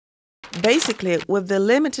Basically, with the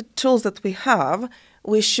limited tools that we have,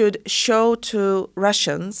 we should show to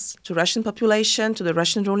Russians, to Russian population, to the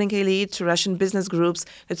Russian ruling elite, to Russian business groups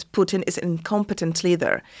that Putin is an incompetent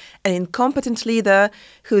leader. An incompetent leader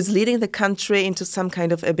who is leading the country into some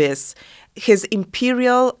kind of abyss. His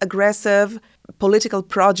imperial, aggressive political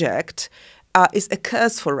project is a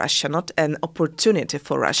curse for Russia, not an opportunity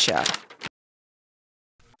for Russia.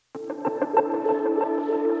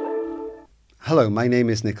 Hello, my name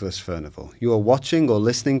is Nicholas Furnival. You are watching or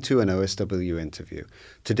listening to an OSW interview.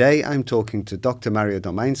 Today I'm talking to Dr. Maria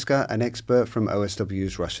Domańska, an expert from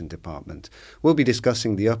OSW's Russian department. We'll be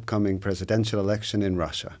discussing the upcoming presidential election in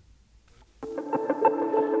Russia.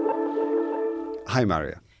 Hi,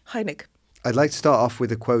 Maria. Hi, Nick. I'd like to start off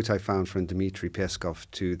with a quote I found from Dmitry Peskov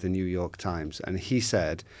to the New York Times, and he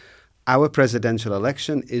said, "Our presidential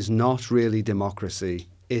election is not really democracy,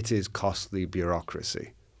 it is costly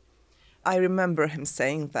bureaucracy." I remember him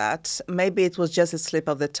saying that. Maybe it was just a slip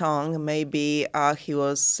of the tongue. Maybe he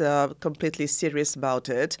was completely serious about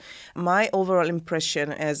it. My overall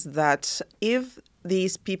impression is that if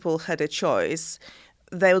these people had a choice,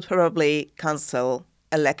 they would probably cancel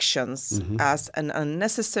elections as an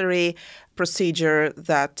unnecessary procedure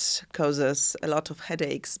that causes a lot of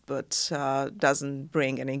headaches but doesn't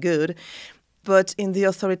bring any good. But in the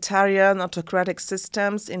authoritarian, autocratic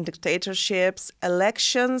systems, in dictatorships,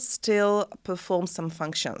 elections still perform some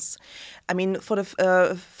functions. I mean,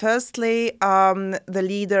 firstly, the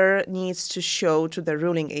leader needs to show to the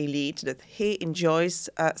ruling elite that he enjoys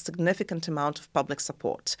a significant amount of public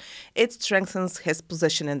support. It strengthens his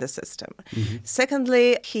position in the system.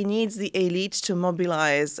 Secondly, he needs the elite to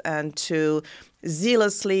mobilize and to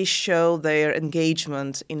zealously show their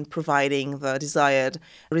engagement in providing the desired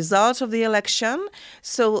result of the election.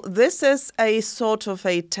 So this is a sort of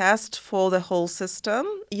a test for the whole system.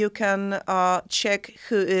 You can check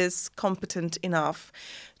who is competent enough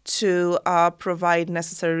to provide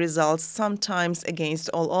necessary results, sometimes against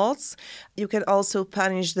all odds. You can also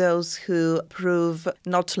punish those who prove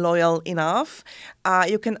not loyal enough.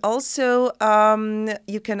 You can also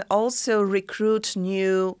recruit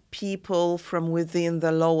new people from within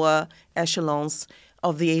the lower echelons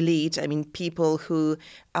of the elite. I mean, people who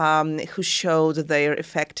showed their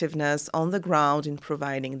effectiveness on the ground in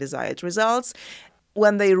providing desired results.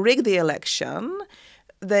 When they rig the election,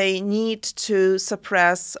 they need to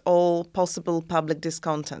suppress all possible public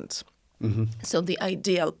discontent. So the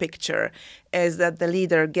ideal picture is that the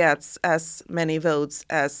leader gets as many votes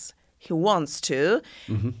as he wants to,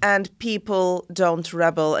 and people don't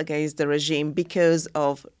rebel against the regime because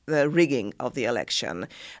of the rigging of the election.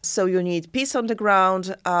 So you need peace on the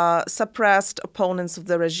ground, suppressed opponents of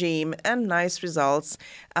the regime, and nice results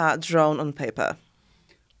drawn on paper.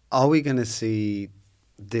 Are we going to see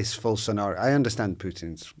this full scenario? I understand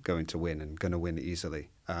Putin's going to win and going to win easily,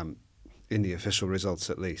 in the official results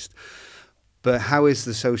at least. But how is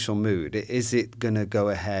the social mood? Is it going to go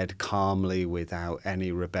ahead calmly without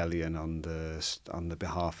any rebellion on the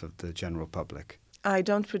behalf of the general public? I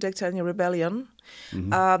don't predict any rebellion.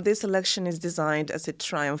 This election is designed as a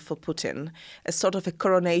triumph for Putin, a sort of a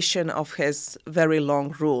coronation of his very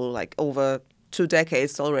long rule, like over 2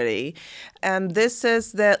 decades already. And this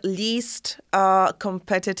is the least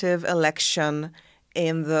competitive election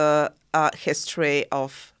in the history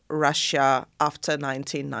of Russia after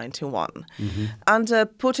 1991. Under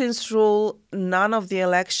Putin's rule, none of the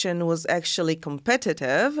election was actually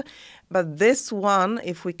competitive. But this one,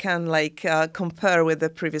 if we can compare with the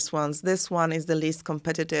previous ones, this one is the least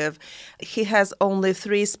competitive. He has only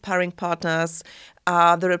 3 sparring partners,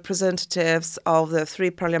 the representatives of the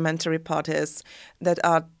 3 parliamentary parties that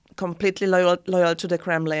are completely loyal to the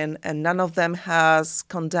Kremlin, and none of them has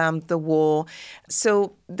condemned the war.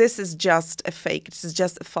 So this is just a fake. This is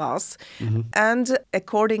just a farce. And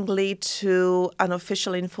accordingly to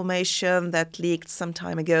unofficial information that leaked some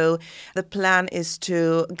time ago, the plan is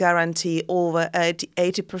to guarantee over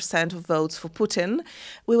 80% of votes for Putin.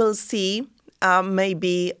 We will see.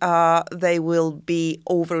 Maybe they will be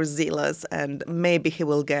overzealous and maybe he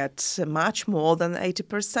will get much more than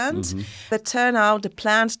 80%. The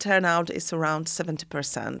planned turnout is around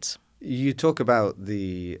 70%. You talk about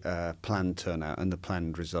the planned turnout and the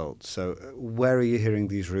planned results. So where are you hearing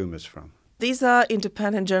these rumors from? These are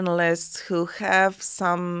independent journalists who have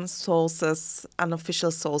some sources, unofficial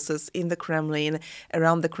sources in the Kremlin,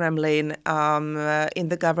 around the Kremlin, in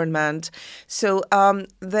the government. So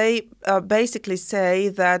they basically say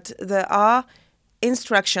that there are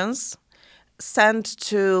instructions sent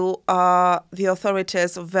to the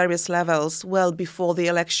authorities of various levels well before the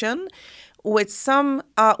election with some,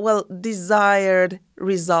 desired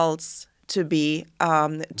results to be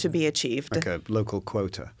achieved. Like a local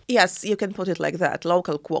quota. Yes, you can put it like that,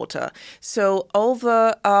 local quota. So all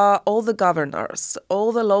the governors,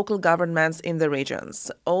 all the local governments in the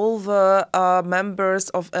regions, all the members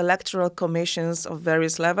of electoral commissions of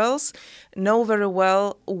various levels know very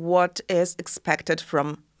well what is expected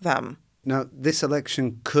from them. Now, this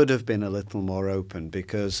election could have been a little more open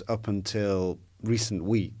because up until recent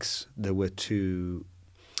weeks, there were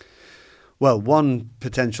one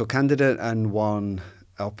potential candidate and one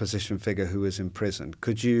opposition figure who was in prison.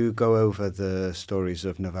 Could you go over the stories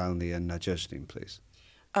of Navalny and Nadezhdin, please?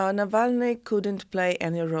 Navalny couldn't play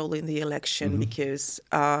any role in the election because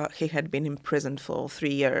he had been imprisoned for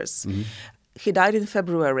 3 years. He died in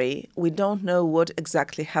February. We don't know what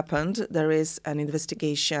exactly happened. There is an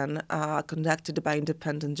investigation conducted by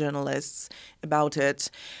independent journalists about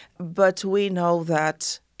it. But we know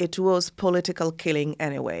that it was political killing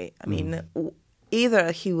anyway. I mean,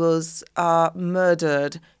 either he was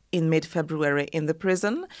murdered in mid-February in the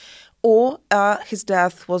prison, or his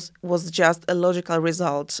death was just a logical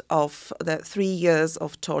result of the 3 years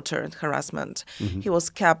of torture and harassment. He was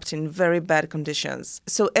kept in very bad conditions.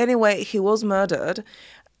 So anyway, he was murdered,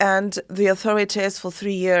 and the authorities for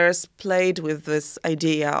 3 years played with this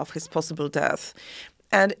idea of his possible death.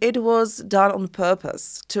 And it was done on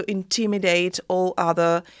purpose to intimidate all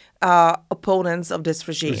other opponents of this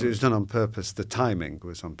regime. It was done on purpose. The timing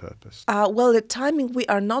was on purpose. Well, the timing, we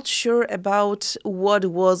are not sure about what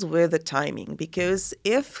was with the timing, because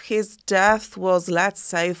if his death was, let's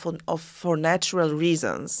say, for natural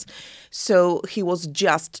reasons, so he was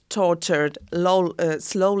just tortured,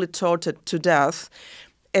 slowly tortured to death,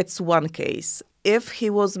 it's one case. If he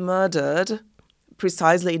was murdered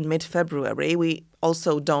precisely in mid-February, we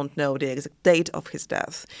also don't know the exact date of his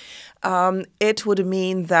death. It would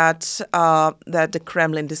mean that the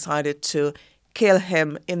Kremlin decided to kill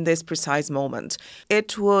him in this precise moment.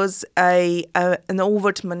 It was an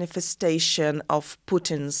overt manifestation of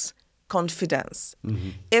Putin's confidence.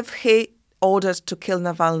 If he ordered to kill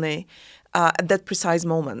Navalny at that precise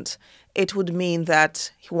moment, it would mean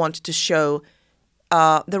that he wanted to show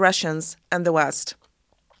the Russians and the West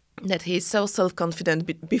that he is so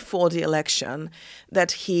self-confident before the election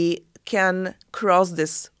that he can cross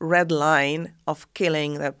this red line of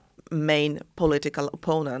killing the main political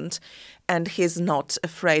opponent, and he's not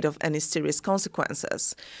afraid of any serious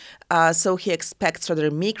consequences. So he expects rather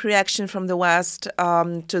a meek reaction from the West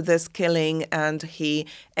to this killing, and he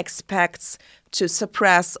expects to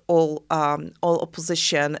suppress all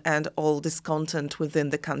opposition and all discontent within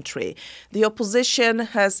the country. The opposition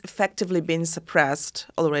has effectively been suppressed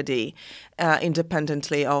already,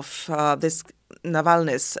 independently of this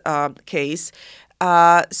Navalny's case.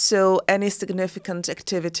 So any significant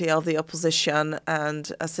activity of the opposition and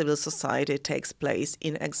civil society takes place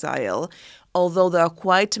in exile. Although there are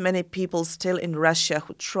quite many people still in Russia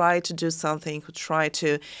who try to do something, who try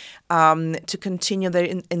to continue their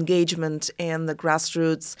engagement in the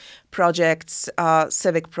grassroots projects,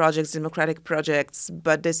 civic projects, democratic projects,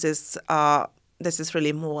 but this is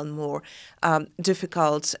really more and more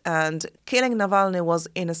difficult. And killing Navalny was,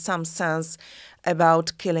 in some sense,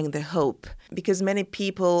 about killing the hope, because many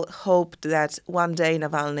people hoped that one day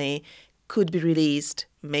Navalny could be released,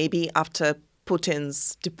 maybe after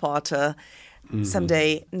Putin's departure.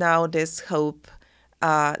 Someday. Now this hope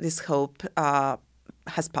has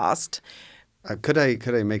passed. Could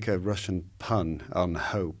I make a Russian pun on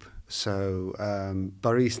hope? So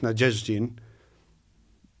Boris Nadezhdin,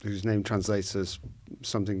 whose name translates as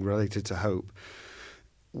something related to hope,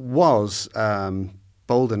 was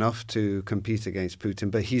bold enough to compete against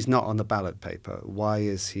Putin, but he's not on the ballot paper. Why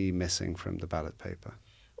is he missing from the ballot paper?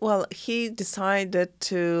 Well, he decided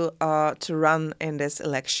to run in this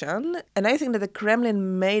election, and I think that the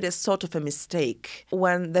Kremlin made a sort of a mistake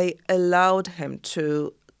when they allowed him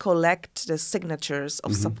to collect the signatures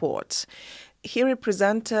of support. He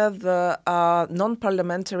represented the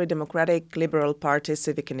non-parliamentary Democratic Liberal Party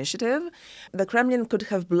Civic Initiative. The Kremlin could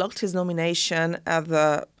have blocked his nomination at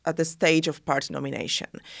the stage of party nomination.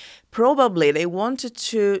 Probably they wanted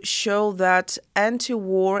to show that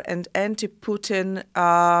anti-war and anti-Putin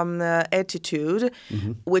attitude,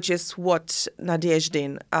 which is what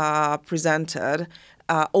Nadezhdin presented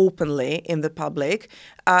openly in the public,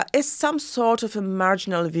 is some sort of a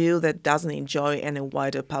marginal view that doesn't enjoy any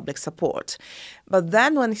wider public support. But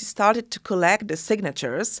then when he started to collect the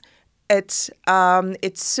signatures, it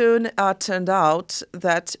soon turned out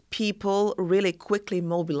that people really quickly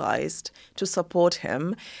mobilized to support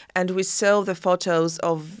him. And we saw the photos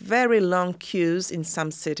of very long queues in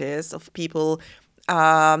some cities of people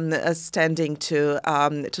standing to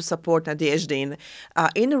support Nadezhdin,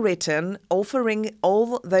 in written, offering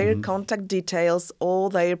all their contact details, all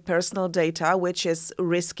their personal data, which is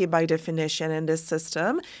risky by definition in this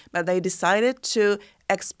system. But they decided to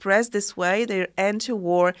express this way their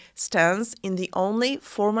anti-war stance in the only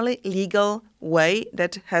formally legal way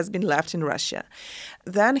that has been left in Russia.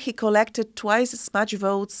 Then he collected twice as much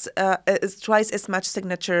votes, twice as much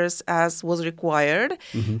signatures as was required.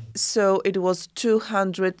 So it was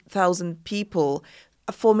 200,000 people.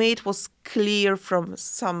 For me, it was clear from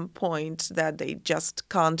some point that they just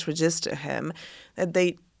can't register him, that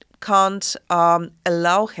they can't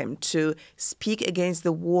allow him to speak against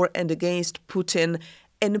the war and against Putin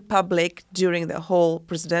in public during the whole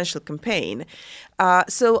presidential campaign.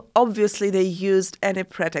 So obviously they used any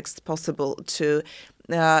pretext possible to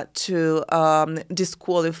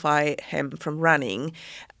disqualify him from running.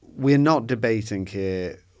 We're not debating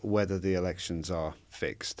here whether the elections are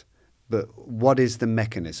fixed, but what is the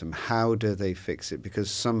mechanism? How do they fix it?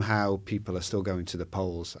 Because somehow people are still going to the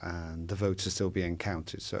polls and the votes are still being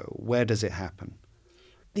counted. So where does it happen?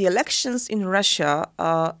 The elections in Russia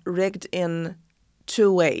are rigged in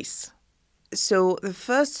two ways. So the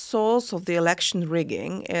first source of the election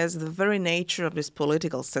rigging is the very nature of this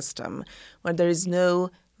political system, where there is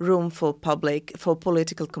no room for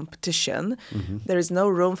political competition. There is no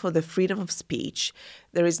room for the freedom of speech.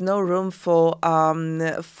 There is no room for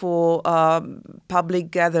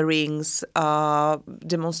public gatherings,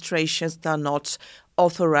 demonstrations that are not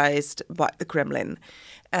authorized by the Kremlin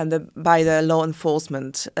and by the law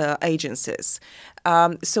enforcement agencies.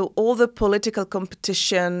 So all the political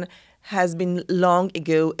competition has been long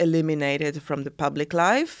ago eliminated from the public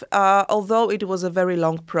life, although it was a very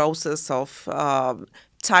long process of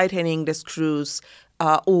tightening the screws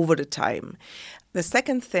over the time. The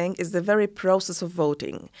second thing is the very process of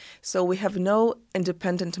voting. So we have no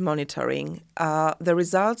independent monitoring. The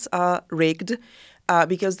results are rigged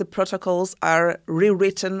because the protocols are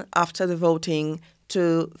rewritten after the voting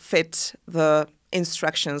to fit the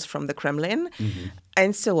instructions from the Kremlin,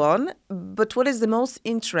 and so on. But what is the most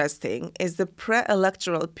interesting is the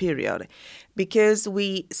pre-electoral period, because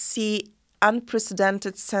we see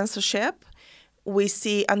unprecedented censorship, we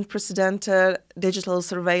see unprecedented digital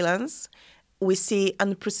surveillance, we see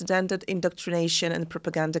unprecedented indoctrination and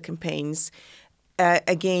propaganda campaigns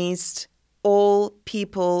against all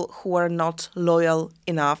people who are not loyal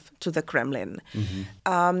enough to the Kremlin.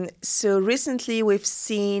 So recently we've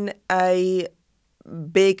seen a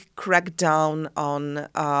big crackdown on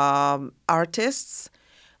artists,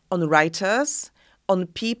 on writers, on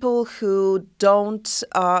people who don't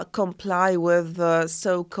comply with the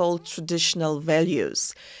so-called traditional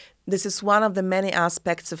values. This is one of the many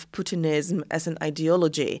aspects of Putinism as an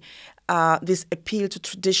ideology, this appeal to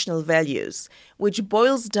traditional values, which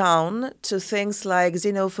boils down to things like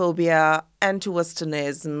xenophobia,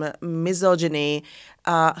 anti-Westernism, misogyny,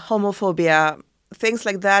 homophobia, things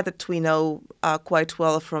like that we know quite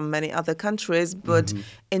well from many other countries. But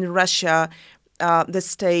in Russia, the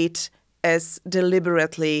state is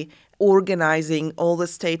deliberately organizing all the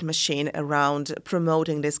state machine around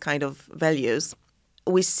promoting this kind of values.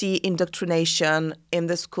 We see indoctrination in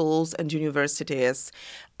the schools and universities.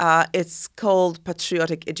 It's called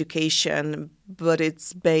patriotic education, but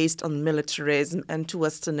it's based on militarism,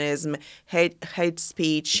 anti-Westernism, hate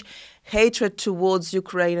speech, hatred towards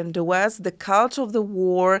Ukraine and the West, the cult of the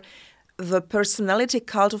war, the personality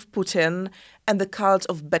cult of Putin, and the cult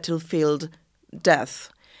of battlefield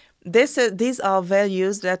death. These are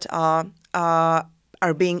values that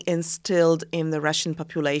are being instilled in the Russian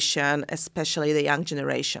population, especially the young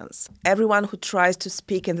generations. Everyone who tries to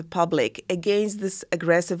speak in the public against this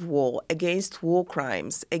aggressive war, against war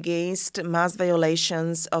crimes, against mass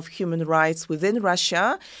violations of human rights within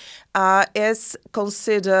Russia, is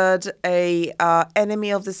considered an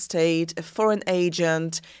enemy of the state, a foreign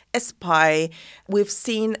agent, a spy. We've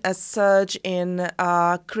seen a surge in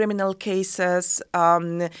criminal cases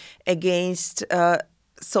against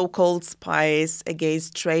so-called spies,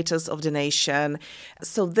 against traitors of the nation.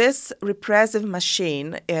 So this repressive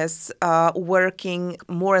machine is working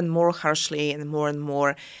more and more harshly and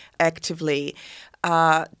more actively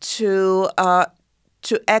to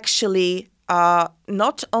actually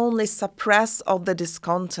not only suppress all the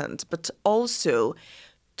discontent, but also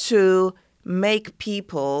to make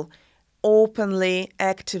people openly,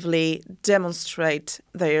 actively demonstrate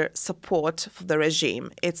their support for the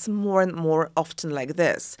regime. It's more and more often like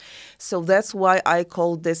this. So that's why I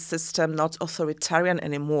call this system not authoritarian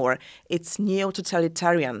anymore. It's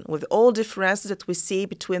neo-totalitarian, with all differences that we see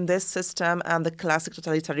between this system and the classic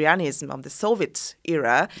totalitarianism of the Soviet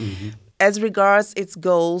era. as regards its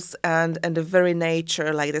goals and the very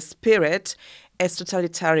nature, like the spirit, is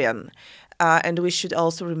totalitarian. And we should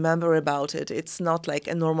also remember about it. It's not like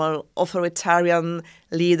a normal authoritarian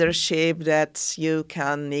leadership that you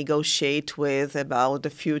can negotiate with about the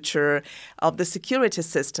future of the security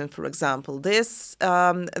system, for example. This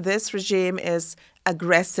regime is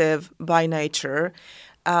aggressive by nature,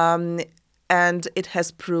 and it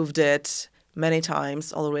has proved it many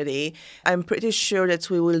times already. I'm pretty sure that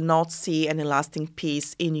we will not see any lasting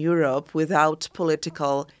peace in Europe without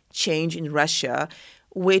political change in Russia,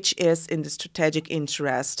 which is in the strategic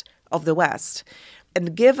interest of the West.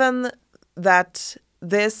 And given that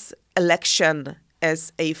this election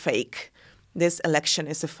is a fake, this election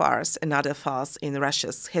is a farce, another farce in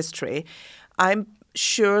Russia's history, I'm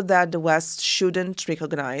sure that the West shouldn't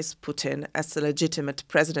recognize Putin as a legitimate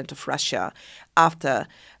president of Russia after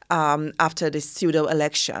this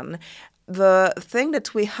pseudo-election. The thing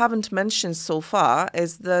that we haven't mentioned so far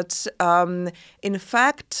is that, in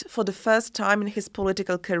fact, for the first time in his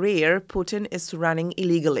political career, Putin is running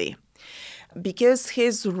illegally. Because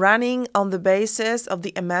he's running on the basis of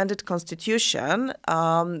the amended constitution.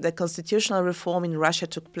 The constitutional reform in Russia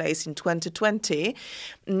took place in 2020,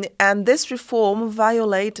 and this reform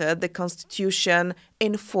violated the constitution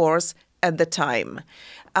in force at the time,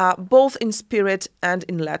 both in spirit and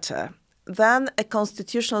in letter. Then a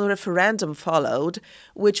constitutional referendum followed,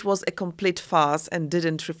 which was a complete farce and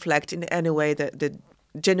didn't reflect in any way the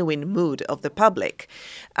genuine mood of the public.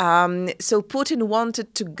 So Putin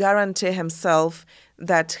wanted to guarantee himself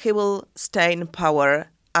that he will stay in power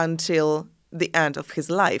until the end of his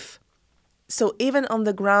life. So even on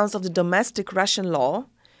the grounds of the domestic Russian law,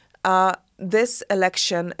 this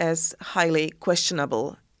election is highly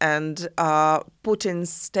questionable, and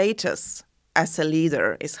Putin's status as a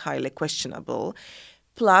leader is highly questionable.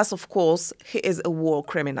 Plus, of course, he is a war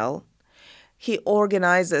criminal. He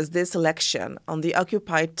organizes this election on the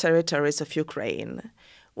occupied territories of Ukraine,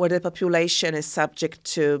 where the population is subject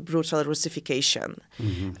to brutal Russification.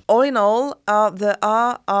 Mm-hmm. All in all, there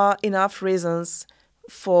are enough reasons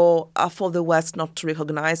for the West not to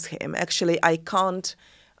recognize him. Actually, I can't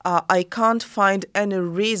find any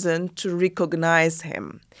reason to recognize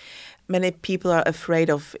him. Many people are afraid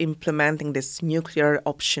of implementing this nuclear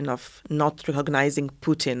option of not recognizing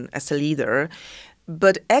Putin as a leader.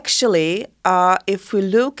 But actually, if we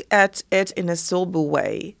look at it in a sober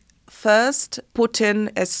way, first, Putin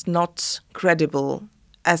is not credible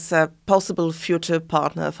as a possible future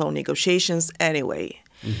partner for negotiations anyway.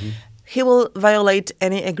 Mm-hmm. He will violate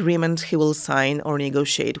any agreement he will sign or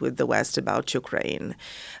negotiate with the West about Ukraine.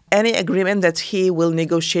 Any agreement that he will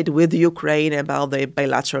negotiate with Ukraine about the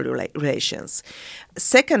bilateral relations.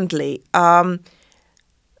 Secondly,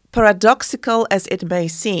 paradoxical as it may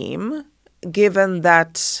seem, given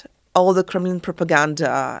that all the Kremlin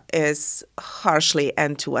propaganda is harshly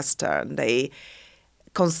anti-Western, they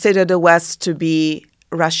consider the West to be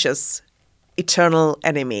Russia's eternal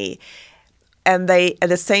enemy. And they, at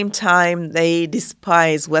the same time, they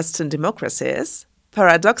despise Western democracies.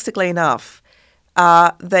 Paradoxically enough,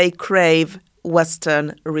 they crave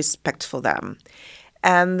Western respect for them.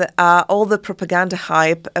 And all the propaganda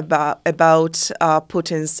hype about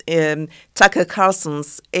Putin's Tucker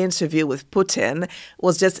Carlson's interview with Putin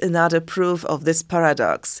was just another proof of this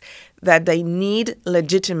paradox, that they need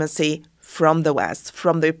legitimacy from the West,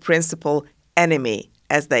 from their principal enemy,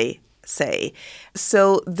 as they say.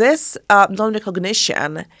 So this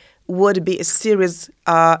non-recognition would be a serious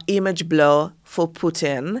image blow for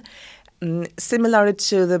Putin, similar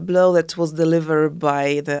to the blow that was delivered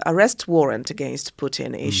by the arrest warrant against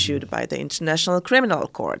Putin issued by the International Criminal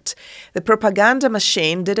Court. The propaganda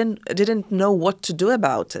machine didn't know what to do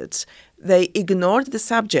about it. They ignored the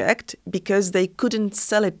subject because they couldn't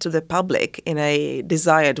sell it to the public in a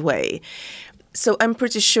desired way. So I'm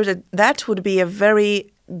pretty sure that would be a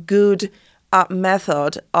very good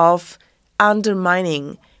method of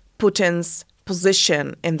undermining Putin's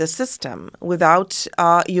position in the system without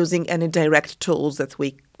using any direct tools that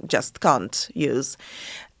we just can't use,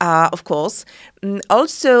 of course.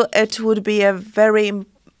 Also, it would be a very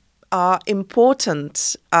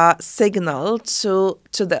important signal to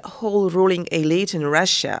the whole ruling elite in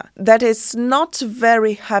Russia that is not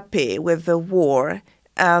very happy with the war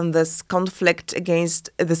and this conflict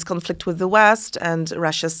with the West and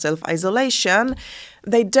Russia's self-isolation.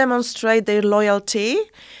 They demonstrate their loyalty,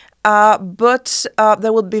 but they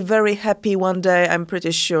will be very happy one day, I'm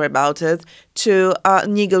pretty sure about it, to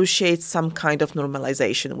negotiate some kind of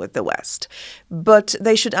normalization with the West. But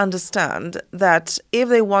they should understand that if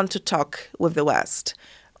they want to talk with the West,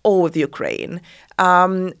 or with Ukraine,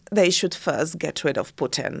 they should first get rid of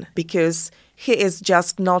Putin, because he is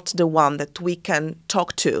just not the one that we can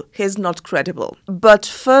talk to. He is not credible. But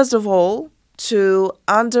first of all, to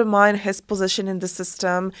undermine his position in the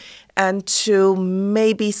system and to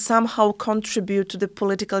maybe somehow contribute to the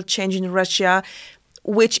political change in Russia,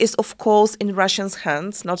 which is, of course, in Russians'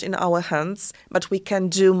 hands, not in our hands, but we can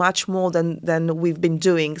do much more than we've been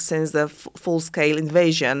doing since the full-scale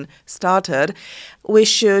invasion started. We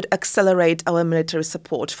should accelerate our military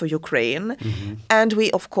support for Ukraine. Mm-hmm. And we,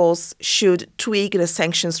 of course, should tweak the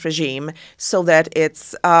sanctions regime so that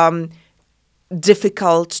it's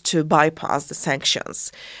difficult to bypass the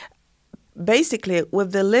sanctions. Basically,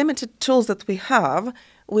 with the limited tools that we have,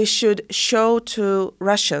 we should show to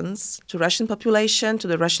Russians, to Russian population, to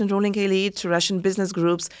the Russian ruling elite, to Russian business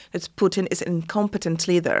groups that Putin is an incompetent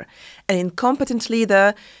leader. An incompetent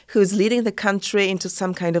leader who is leading the country into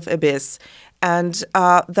some kind of abyss. And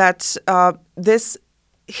that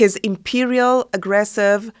his imperial,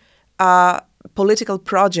 aggressive political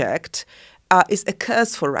project is a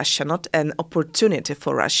curse for Russia, not an opportunity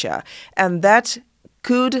for Russia. And that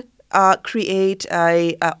could create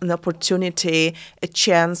an opportunity, a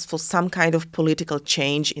chance for some kind of political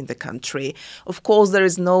change in the country. Of course, there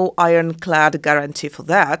is no ironclad guarantee for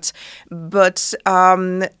that, but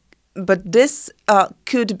this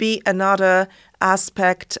could be another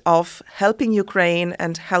aspect of helping Ukraine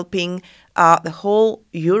and helping the whole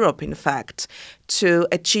Europe, in fact, to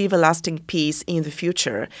achieve a lasting peace in the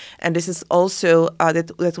future. And this is also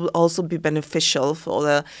that will also be beneficial for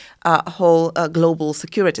the whole global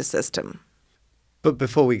security system. But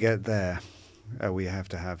before we get there, we have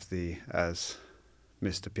to have the, as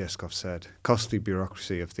Mr. Peskov said, costly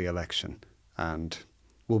bureaucracy of the election. And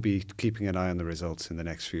we'll be keeping an eye on the results in the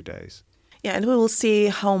next few days. Yeah, and we will see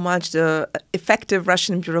how much the effective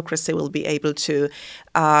Russian bureaucracy will be able to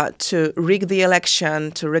rig the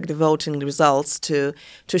election, to rig the voting results, to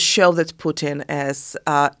show that Putin is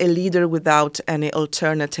a leader without any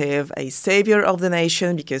alternative, a savior of the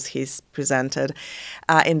nation, because he's presented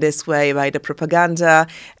in this way by the propaganda.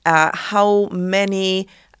 How many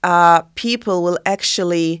people will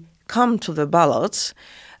actually come to the ballot,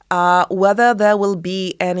 whether there will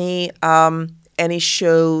be any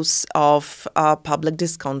shows of public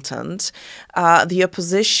discontent. The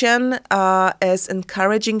opposition is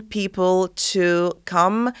encouraging people to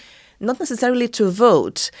come, not necessarily to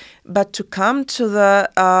vote, but to come to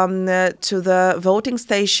the voting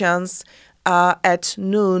stations at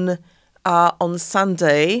noon on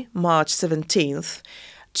Sunday, March 17th,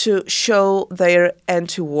 to show their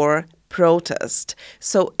anti-war protest.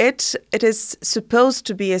 So it is supposed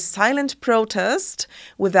to be a silent protest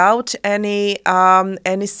without any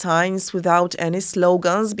signs, without any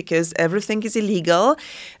slogans, because everything is illegal.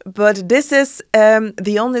 But this is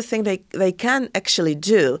the only thing they can actually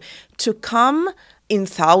do, to come in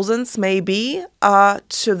thousands maybe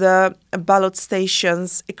to the ballot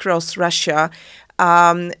stations across Russia.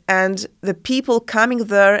 And the people coming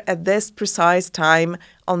there at this precise time,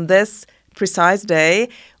 on this precise day,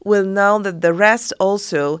 will know that the rest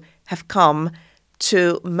also have come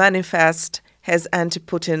to manifest his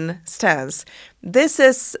anti-Putin stance. This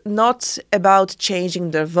is not about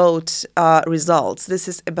changing the vote results. This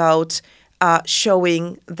is about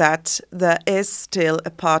showing that there is still a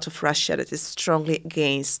part of Russia that is strongly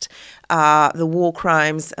against the war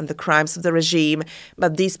crimes and the crimes of the regime,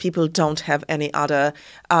 but these people don't have any other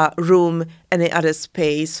room, any other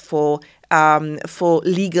space for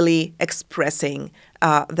legally expressing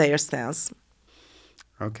their stance.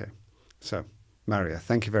 Okay. So, Maria,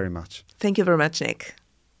 thank you very much. Thank you very much, Nick.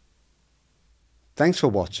 Thanks for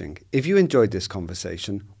watching. If you enjoyed this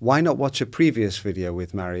conversation, why not watch a previous video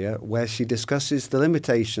with Maria where she discusses the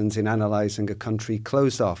limitations in analysing a country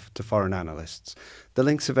closed off to foreign analysts. The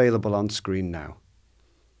link's available on screen now.